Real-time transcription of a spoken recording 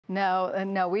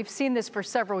No, we've seen this for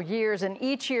several years, and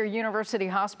each year University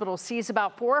Hospital sees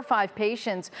about 4 or 5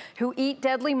 patients who eat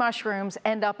deadly mushrooms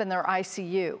end up in their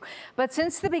ICU. But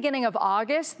since the beginning of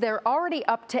August, they're already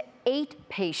up to 8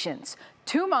 patients,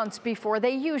 2 months before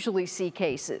they usually see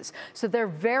cases. So they're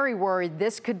very worried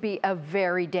this could be a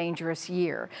very dangerous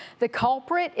year. The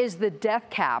culprit is the death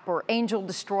cap, or angel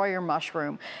destroyer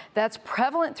mushroom, that's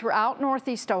prevalent throughout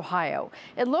Northeast Ohio.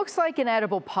 It looks like an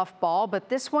edible puffball, but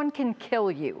this one can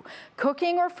kill you.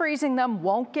 Cooking or freezing them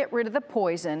won't get rid of the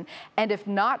poison, and if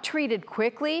not treated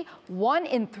quickly, 1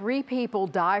 in 3 people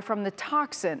die from the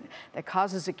toxin that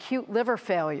causes acute liver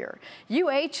failure.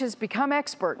 UH has become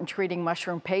expert in treating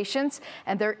mushroom patients,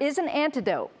 and there is an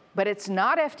antidote, but it's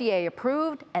not FDA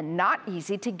approved and not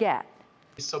easy to get.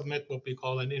 We submit what we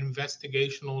call an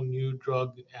investigational new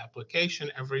drug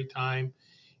application every time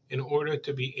in order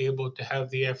to be able to have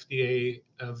the FDA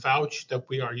vouch that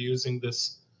we are using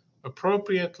this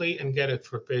appropriately and get it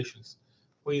for patients.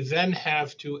 We then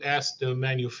have to ask the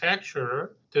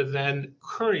manufacturer to then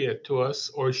courier it to us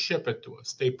or ship it to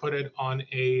us. They put it on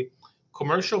a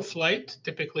commercial flight,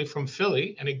 typically from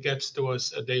Philly, and it gets to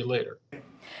us a day later.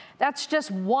 That's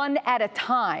just 1 at a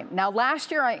time. Now,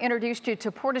 last year I introduced you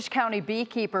to Portage County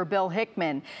beekeeper Bill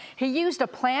Hickman. He used a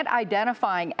plant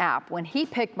identifying app when he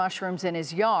picked mushrooms in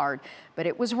his yard, but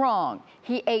it was wrong.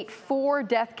 He ate 4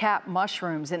 death cap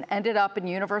mushrooms and ended up in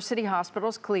University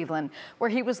Hospital's Cleveland, where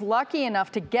he was lucky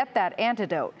enough to get that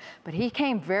antidote, but he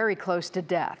came very close to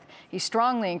death. He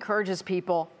strongly encourages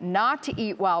people not to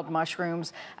eat wild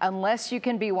mushrooms unless you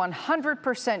can be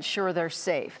 100% sure they're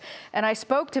safe. And I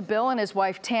spoke to Bill and his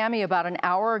wife Tammy about an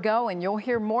hour ago, and you'll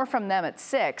hear more from them at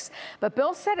 6. But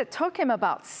Bill said it took him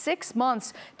about 6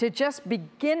 months to just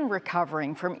begin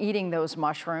recovering from eating those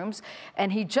mushrooms,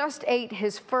 and he just ate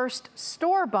his first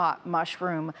store-bought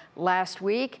mushroom last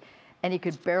week, and he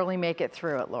could barely make it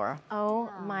through it, Laura. Oh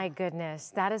my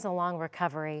goodness, that is a long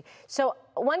recovery. So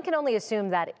one can only assume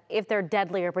that if they're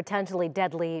deadly or potentially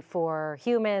deadly for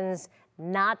humans,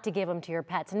 not to give them to your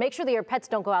pets, and make sure that your pets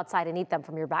don't go outside and eat them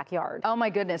from your backyard. Oh my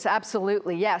goodness,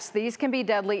 absolutely. Yes, these can be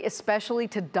deadly, especially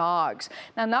to dogs.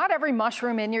 Now, not every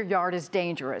mushroom in your yard is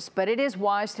dangerous, but it is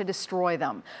wise to destroy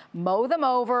them. Mow them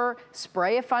over,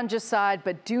 spray a fungicide,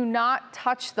 but do not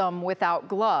touch them without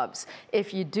gloves.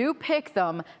 If you do pick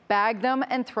them, bag them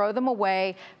and throw them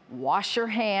away. Wash your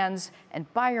hands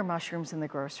and buy your mushrooms in the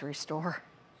grocery store.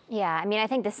 Yeah, I mean, I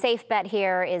think the safe bet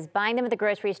here is buying them at the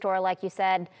grocery store, like you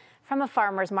said, from a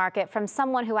farmer's market, from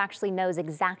someone who actually knows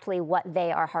exactly what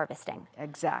they are harvesting.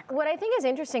 Exactly. What I think is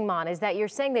interesting, Mon, is that you're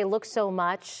saying they look so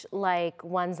much like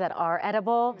ones that are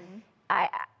edible.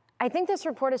 I think this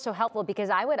report is so helpful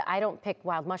because I don't pick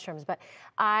wild mushrooms, but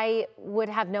I would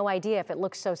have no idea if it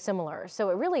looks so similar. So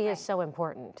it really is so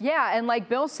important. Yeah, and like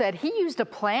Bill said, he used a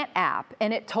plant app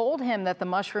and it told him that the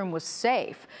mushroom was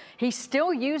safe. He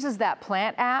still uses that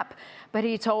plant app, but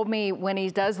he told me when he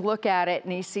does look at it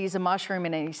and he sees a mushroom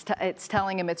and it's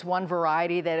telling him it's one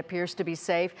variety that appears to be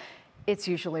safe, it's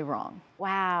usually wrong.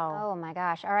 Wow. Oh my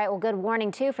gosh. All right, well, good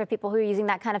warning too for people who are using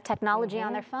that kind of technology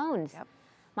on their phones. Yep.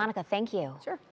 Monica, thank you. Sure.